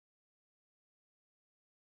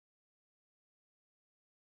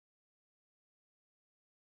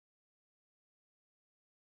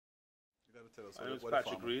tell us My name is what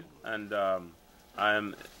Patrick Reed, and I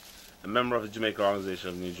am a member of the Jamaica Organization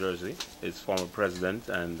of New Jersey, its former president,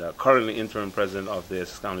 and currently interim president of the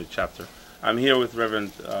Essex County chapter. I'm here with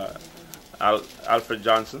Reverend Alfred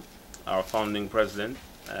Johnson, our founding president,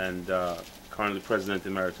 and currently president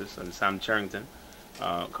emeritus, and Sam Charrington,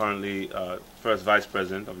 currently first vice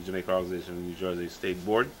president of the Jamaica Organization of New Jersey State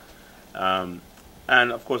Board. And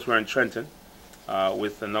of course, we're in Trenton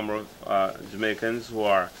with a number of Jamaicans who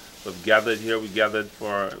have gathered here. We gathered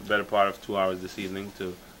for a better part of 2 hours this evening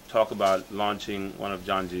to talk about launching one of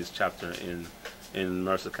John J's chapter in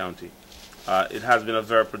Mercer County. It has been a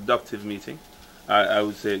very productive meeting. I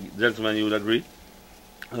would say, gentlemen, you would agree?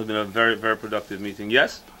 It has been a very, very productive meeting.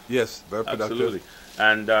 Yes? Yes, very productive. Absolutely.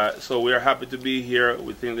 And so we are happy to be here.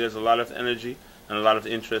 We think there's a lot of energy and a lot of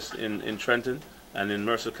interest in Trenton and in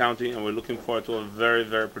Mercer County, and we're looking forward to a very,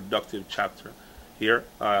 very productive chapter here.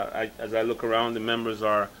 As I look around, the members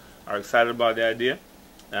are excited about the idea,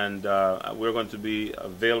 and we're going to be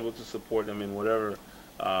available to support them in whatever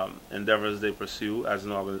endeavors they pursue as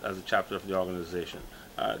a chapter of the organization.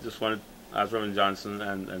 Just wanted to ask Reverend Johnson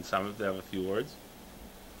and Sam if they have a few words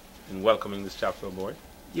in welcoming this chapter aboard.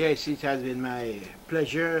 Yes, it has been my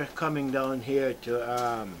pleasure coming down here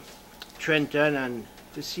to Trenton and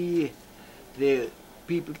to see the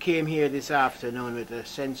people came here this afternoon with a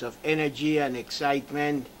sense of energy and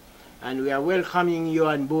excitement, and we are welcoming you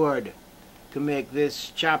on board to make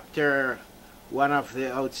this chapter one of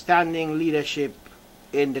the outstanding leadership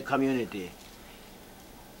in the community.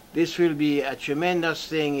 This will be a tremendous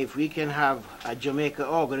thing if we can have a Jamaica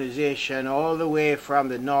organization all the way from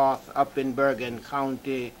the north up in Bergen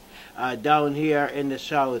County, down here in the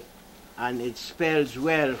south, and it spells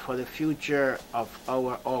well for the future of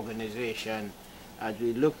our organization as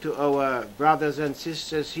we look to our brothers and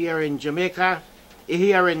sisters here in Jamaica,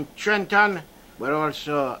 here in Trenton, but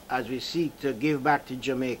also as we seek to give back to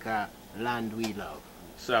Jamaica land we love.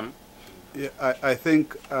 Sam? Yeah, I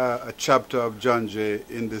think a chapter of John J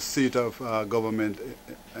in the seat of government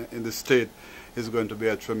in the state is going to be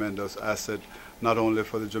a tremendous asset, not only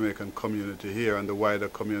for the Jamaican community here and the wider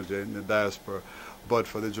community in the diaspora, but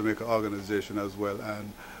for the Jamaica organization as well.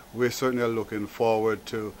 And we certainly are looking forward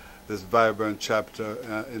to this vibrant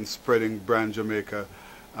chapter in spreading brand Jamaica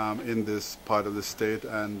in this part of the state.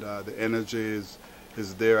 And the energy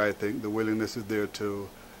is there, I think. The willingness is there to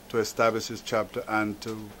establish this chapter and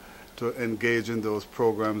to engage in those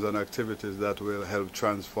programs and activities that will help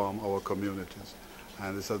transform our communities.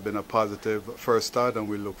 And this has been a positive first start, and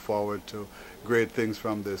we look forward to great things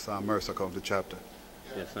from this Mercer County chapter.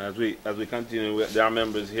 Yes, and as we continue, there are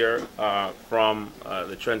members here from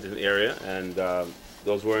the Trenton area, and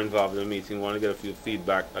those who are involved in the meeting want to get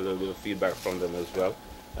a little bit of feedback from them as well.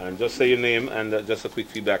 And just say your name and just a quick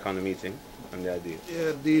feedback on the meeting and the idea.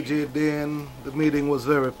 Yeah, DJ Dane, the meeting was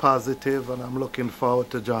very positive, and I'm looking forward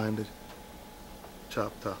to join the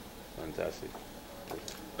chapter. Fantastic.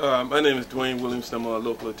 My name is Dwayne Williams. I'm a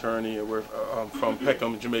local attorney. We're from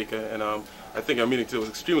Peckham, Jamaica, and I think our meeting today was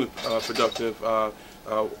extremely productive.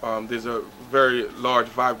 There's a very large,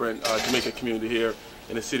 vibrant Jamaican community here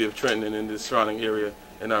in the city of Trenton and in the surrounding area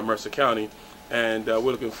in Mercer County, and we're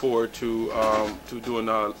looking forward to doing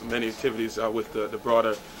many activities with the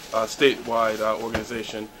broader statewide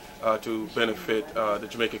organization to benefit the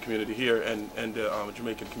Jamaican community here and the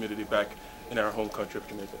Jamaican community back in our home country of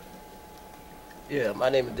Jamaica. Yeah, my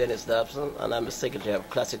name is Dennis Dobson, and I'm the secretary of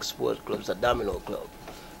Classic Sports Clubs at Domino Club.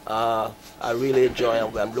 I really enjoy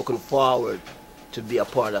it. I'm looking forward to be a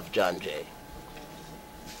part of John J.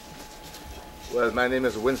 Well, my name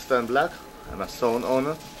is Winston Black. I'm a sound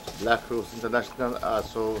owner, Black Rose International,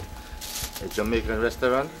 also a Jamaican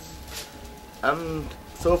restaurant.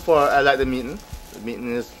 So far, I like the meeting. The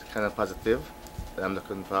meeting is kind of positive, and I'm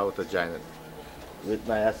looking forward to join it. With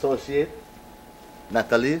my associate,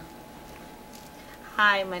 Natalie.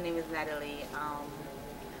 Hi, my name is Natalie.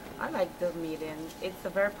 I like the meeting. It's a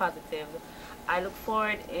very positive. I look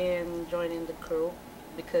forward in joining the crew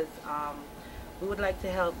because we would like to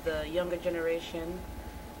help the younger generation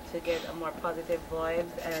to get a more positive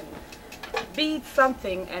vibes and be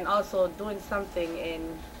something, and also doing something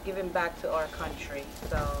in giving back to our country.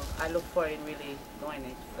 So I look forward in really doing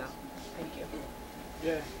it. So thank you.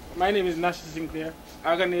 Yeah, my name is Nash Sinclair.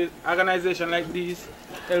 Organization like this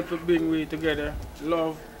help bring we together,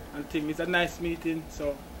 love and things. It's a nice meeting,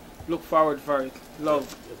 so look forward for it.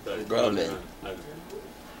 Love.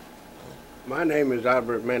 My name is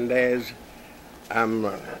Albert Mendez.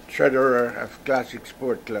 I'm treasurer of Classic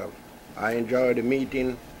Sport Club. I enjoyed the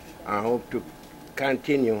meeting. I hope to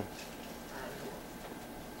continue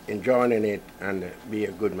enjoying it and be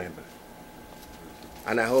a good member.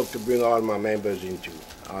 and I hope to bring all my members into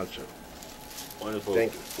also. Wonderful.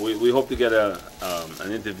 Thank you. We hope to get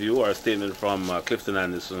an interview or a statement from Clifton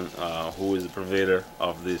Anderson, who is the purveyor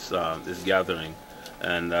of this this gathering.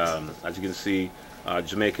 And as you can see,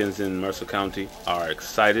 Jamaicans in Mercer County are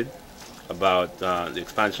excited about the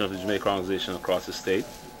expansion of the Jamaica organization across the state.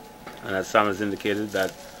 And as Sam has indicated,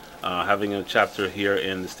 that having a chapter here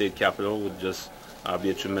in the state capital would just be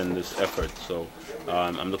a tremendous effort. So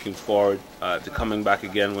I'm looking forward to coming back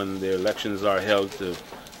again when the elections are held to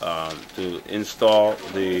install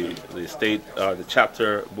the state, the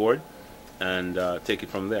chapter board, and take it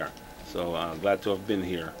from there. So glad to have been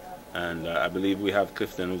here. And I believe we have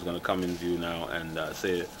Clifton, who's going to come in view now and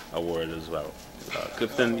say a word as well.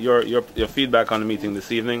 Clifton, your feedback on the meeting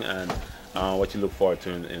this evening and what you look forward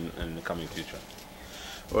to in the coming future.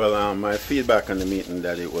 Well, my feedback on the meeting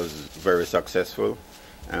that it was very successful,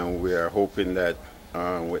 and we are hoping that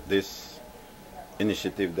with this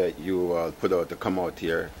initiative that you put out to come out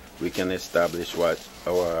here, we can establish what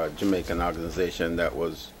our Jamaican organization that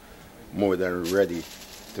was more than ready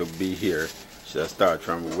to be here should start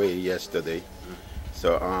from way yesterday.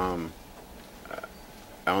 So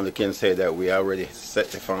I only can say that we already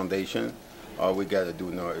set the foundation. All we got to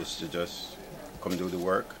do now is to just come do the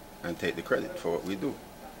work and take the credit for what we do.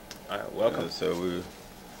 All right, welcome. So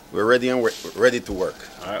we're ready and we're ready to work.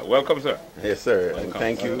 All right, welcome, sir. Yes, sir. Welcome. And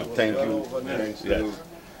thank you, thanks to Yes.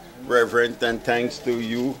 Reverend, and thanks to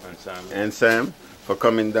you and Sam for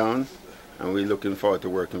coming down. And we're looking forward to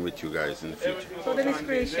working with you guys in the future. So Dennis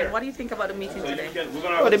Creation, what do you think about the meeting today?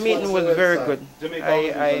 Oh, the meeting was very good.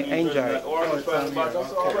 I enjoyed it.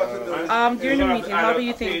 During the meeting, how do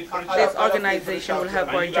you think this organization will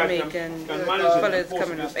help our Jamaican fellows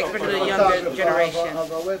coming up, especially the younger generation?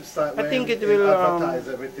 I think it will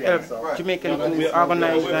help Jamaicans to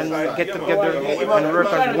organize and get together and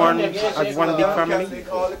work as one big family.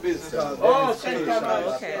 Oh,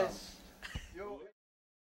 okay.